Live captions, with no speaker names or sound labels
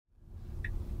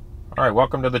Alright,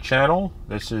 welcome to the channel.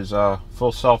 This is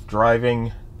full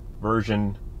self-driving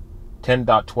version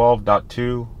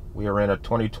 10.12.2. We are in a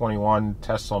 2021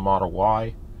 Tesla Model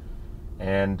Y.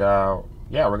 And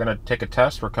yeah, we're going to take a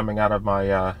test. We're coming out of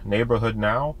my neighborhood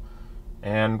now.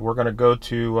 And we're going to go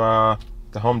to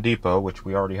the Home Depot, which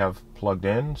we already have plugged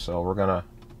in. So we're going to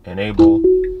enable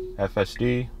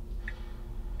FSD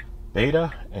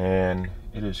Beta. And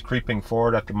it is creeping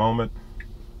forward at the moment.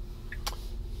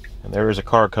 And there is a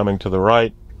car coming to the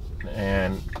right,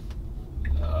 and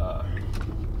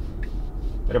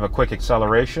bit of a quick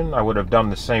acceleration. I would have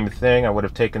done the same thing. I would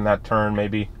have taken that turn,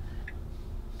 maybe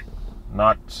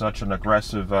not such an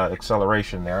aggressive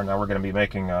acceleration there. Now we're going to be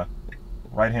making a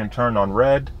right-hand turn on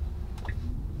red,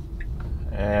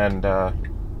 and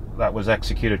that was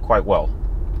executed quite well.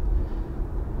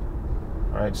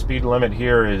 All right, speed limit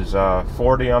here is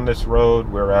 40 on this road.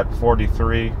 We're at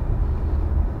 43.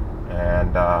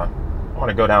 And I want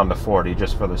to go down to 40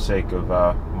 just for the sake of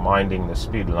minding the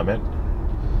speed limit.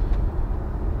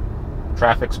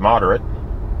 Traffic's moderate.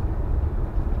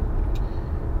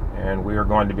 And we are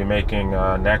going to be making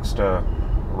next a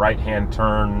right-hand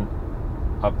turn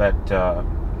up at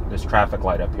this traffic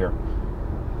light up here.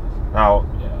 Now,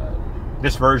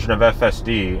 this version of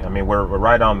FSD, I mean, we're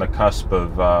right on the cusp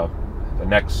of the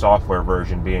next software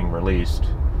version being released,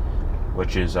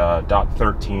 which is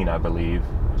 .13, I believe.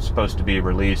 Supposed to be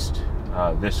released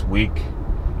this week,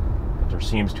 but there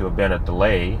seems to have been a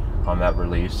delay on that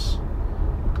release,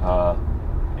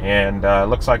 and it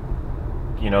looks like,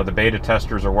 you know, the beta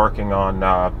testers are working on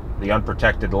the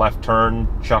unprotected left turn,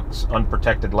 Chuck's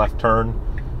unprotected left turn.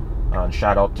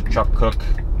 Shout out to Chuck Cook.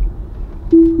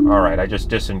 Alright, I just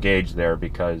disengaged there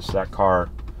because that car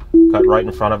cut right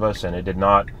in front of us, and it did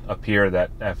not appear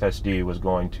that FSD was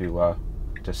going to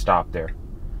stop there.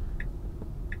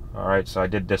 Alright, so I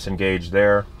did disengage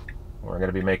there. We're going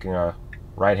to be making a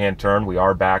right-hand turn. We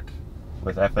are back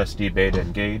with FSD Beta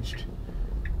engaged.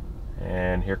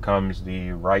 And here comes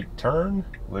the right turn,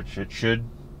 which it should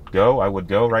go. I would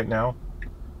go right now.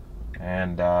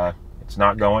 And it's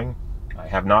not going. I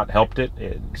have not helped it.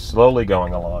 It's slowly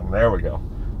going along. There we go.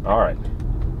 Alright.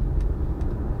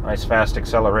 Nice fast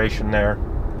acceleration there.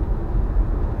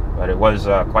 But it was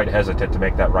quite hesitant to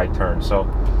make that right turn. So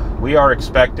we are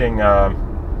expecting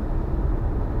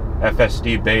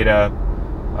FSD Beta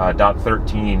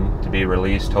 .13 to be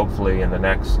released hopefully in the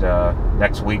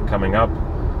next week coming up.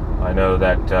 I know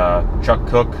that Chuck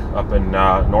Cook up in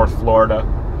North Florida,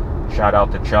 shout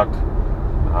out to Chuck.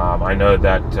 I know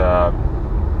that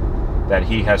that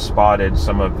he has spotted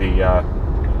some of the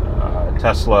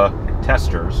Tesla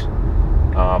testers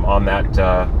on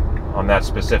that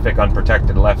specific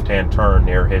unprotected left-hand turn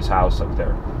near his house up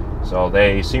there. So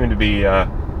they seem to be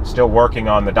still working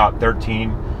on the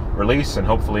 .13 release, and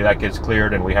hopefully that gets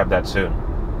cleared and we have that soon.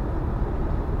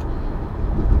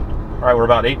 Alright, we're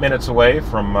about 8 minutes away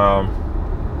from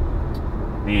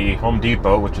the Home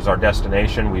Depot, which is our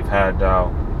destination. We've had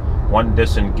one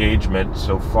disengagement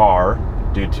so far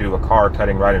due to a car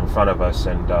cutting right in front of us,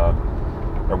 and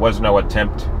there was no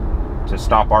attempt to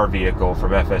stop our vehicle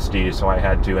from FSD, so I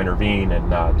had to intervene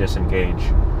and disengage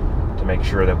to make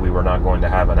sure that we were not going to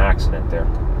have an accident there.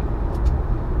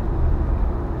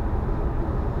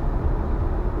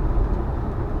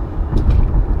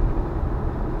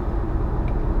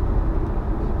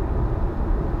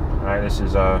 Alright, this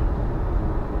is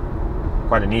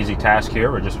quite an easy task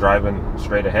here. We're just driving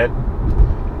straight ahead.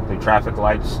 The traffic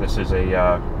lights, this is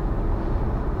a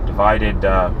divided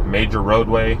major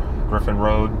roadway, Griffin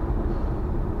Road.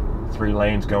 3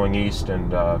 lanes going east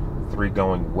and 3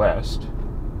 going west.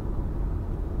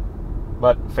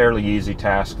 But fairly easy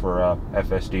task for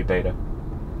FSD Beta.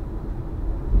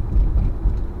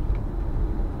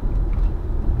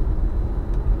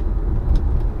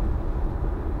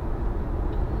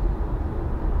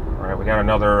 Alright, we got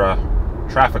another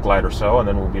traffic light or so, and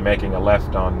then we'll be making a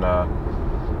left on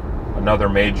another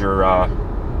major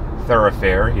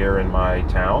thoroughfare here in my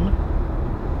town.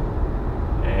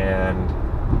 And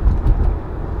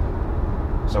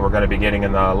so we're going to be getting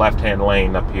in the left-hand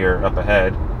lane up here, up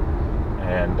ahead.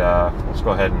 And let's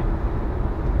go ahead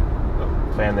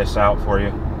and fan this out for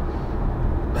you.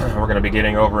 We're going to be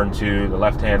getting over into the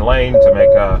left-hand lane to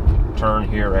make a turn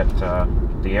here at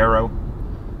the arrow.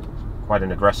 Quite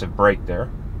an aggressive brake there.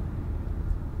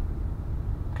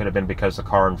 Could have been because the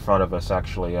car in front of us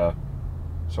actually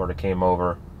sort of came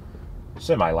over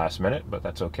semi-last minute, but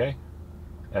that's okay.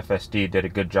 FSD did a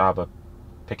good job of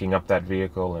picking up that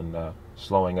vehicle and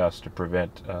slowing us to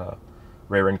prevent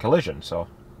rear-end collision. So,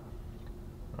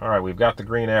 all right, we've got the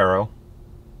green arrow.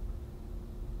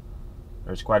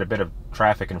 There's quite a bit of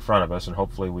traffic in front of us, and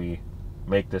hopefully we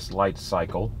make this light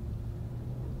cycle.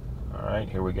 Alright,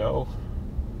 here we go.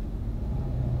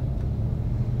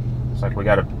 Looks like we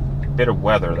got a bit of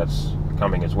weather that's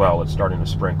coming as well. It's starting to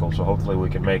sprinkle, so hopefully we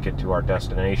can make it to our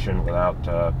destination without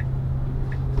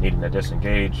needing to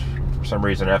disengage. For some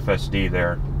reason FSD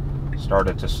there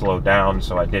started to slow down,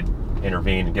 so I did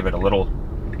intervene and give it a little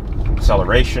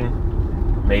acceleration.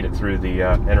 Made it through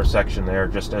the intersection there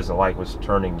just as the light was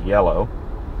turning yellow.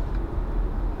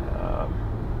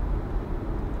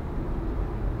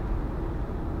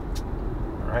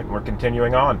 Alright, we're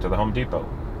continuing on to the Home Depot.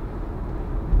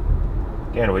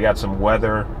 Again, we got some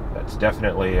weather that's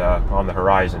definitely on the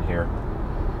horizon here.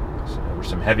 So there was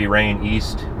some heavy rain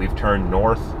east. We've turned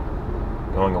north,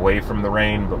 going away from the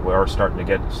rain, but we are starting to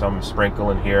get some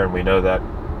sprinkle in here, and we know that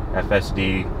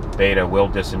FSD Beta will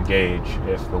disengage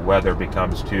if the weather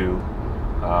becomes too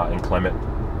inclement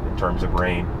in terms of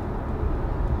rain.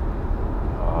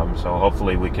 So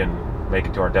hopefully we can make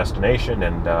it to our destination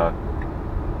and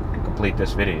complete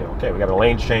this video. Okay, we got a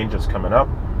lane change that's coming up.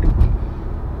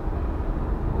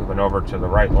 Moving over to the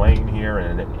right lane here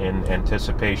in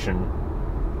anticipation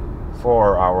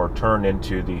for our turn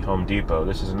into the Home Depot.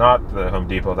 This is not the Home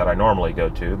Depot that I normally go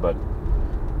to, but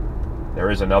there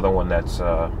is another one that's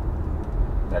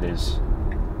that is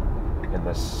in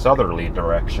the southerly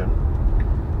direction,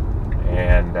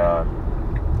 and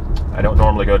I don't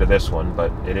normally go to this one,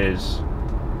 but it is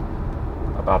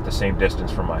about the same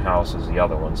distance from my house as the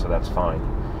other one, so that's fine.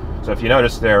 So if you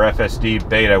notice there, FSD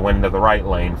Beta went into the right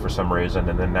lane for some reason,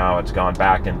 and then now it's gone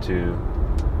back into,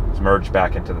 it's merged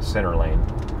back into the center lane.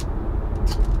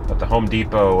 But the Home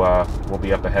Depot will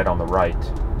be up ahead on the right,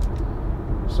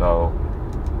 so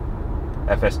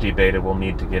FSD Beta will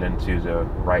need to get into the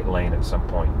right lane at some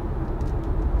point.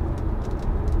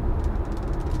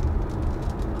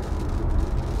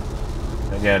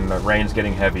 Again, the rain's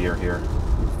getting heavier here.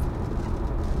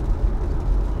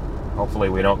 Hopefully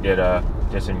we don't get a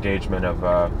disengagement of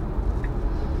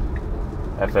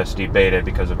FSD Beta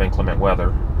because of inclement weather.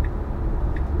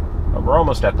 But we're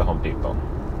almost at the Home Depot.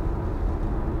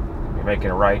 We're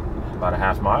making a right about a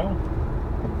half mile.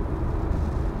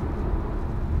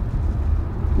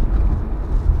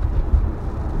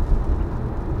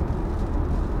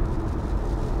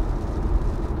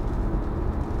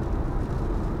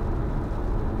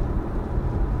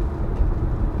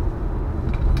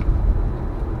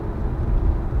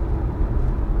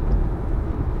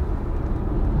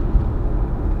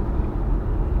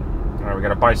 We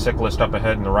got a bicyclist up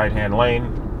ahead in the right-hand lane.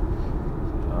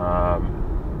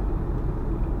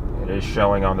 It is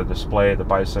showing on the display the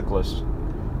bicyclist,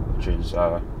 which is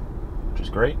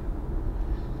great.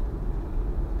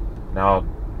 Now,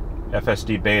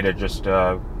 FSD Beta just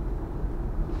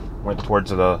went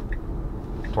towards the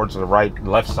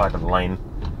left side of the lane,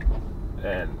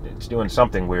 and it's doing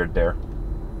something weird there.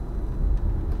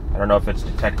 I don't know if it's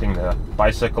detecting the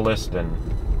bicyclist,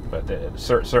 but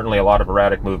certainly a lot of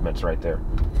erratic movements right there.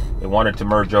 It wanted to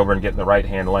merge over and get in the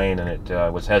right-hand lane, and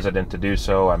it was hesitant to do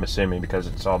so, I'm assuming because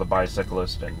it saw the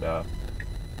bicyclist and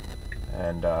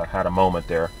had a moment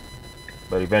there.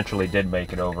 But eventually did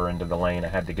make it over into the lane. I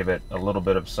had to give it a little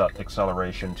bit of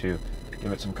acceleration to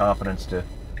give it some confidence to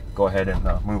go ahead and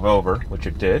move over, which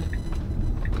it did.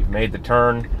 We've made the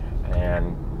turn,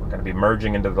 and we're going to be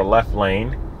merging into the left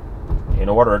lane in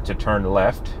order to turn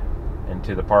left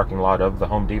into the parking lot of the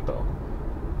Home Depot.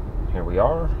 Here we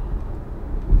are.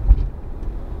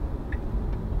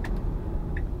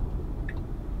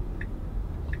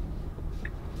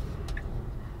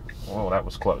 Oh, that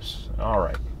was close. All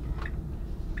right.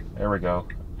 There we go.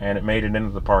 And it made it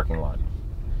into the parking lot.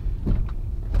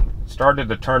 It started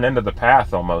to turn into the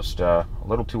path almost a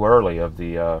little too early of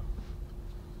the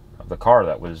car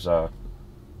that was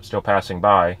still passing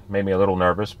by. Made me a little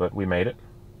nervous, but we made it.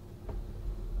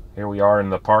 Here we are in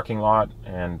the parking lot,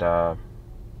 and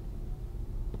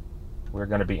we're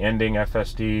going to be ending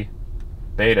FSD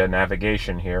Beta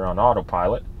navigation here on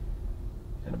autopilot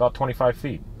in about 25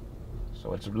 feet.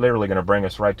 So it's literally going to bring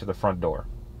us right to the front door.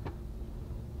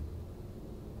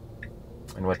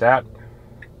 And with that,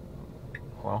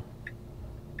 well,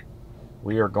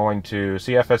 we are going to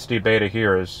see FSD Beta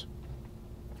here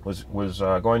was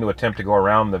going to attempt to go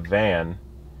around the van,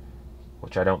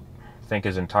 which I don't think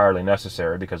is entirely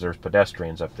necessary because there's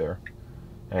pedestrians up there,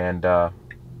 and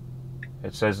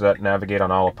it says that navigate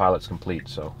on autopilot's complete,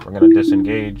 so we're going to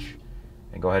disengage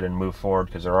and go ahead and move forward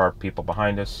because there are people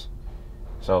behind us.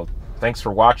 So thanks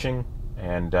for watching,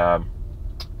 and go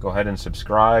ahead and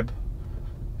subscribe.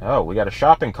 Oh, we got a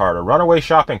shopping cart, a runaway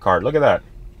shopping cart. Look at that.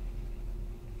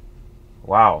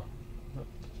 Wow.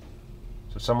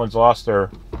 So someone's lost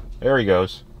their... There he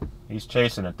goes. He's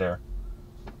chasing it there.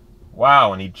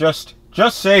 Wow, and he just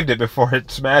saved it before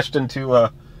it smashed into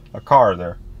a car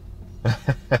there.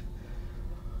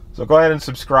 So go ahead and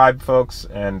subscribe, folks,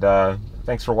 and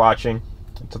thanks for watching.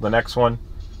 Until the next one,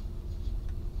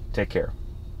 take care.